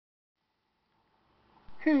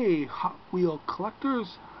Hey Hot Wheel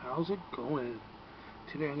collectors, how's it going?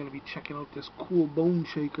 Today I'm going to be checking out this cool bone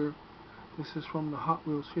shaker. This is from the Hot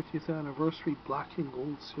Wheels 50th Anniversary Black and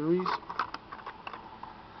Gold series.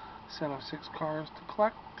 Set of 6 cars to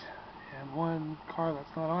collect, and one car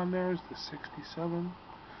that's not on there is the 67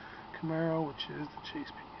 Camaro, which is the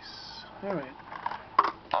chase piece. Alright,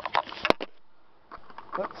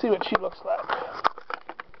 let's see what she looks like.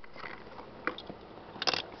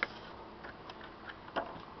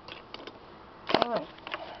 Alright.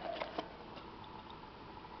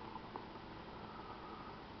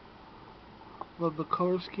 Love the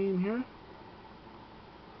color scheme here.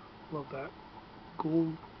 Love that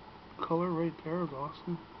gold color right there, is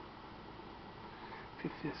awesome.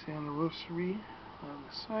 50th anniversary on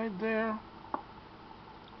the side there.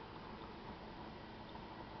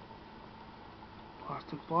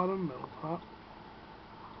 Plastic bottom, metal top.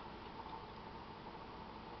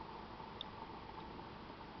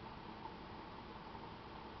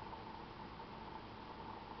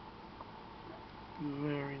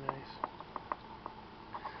 Very nice.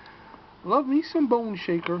 Love me some bone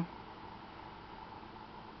shaker.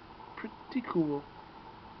 Pretty cool.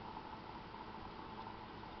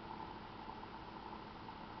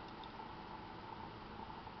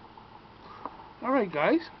 Alright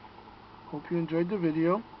guys, hope you enjoyed the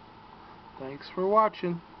video. Thanks for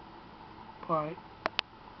watching. Bye.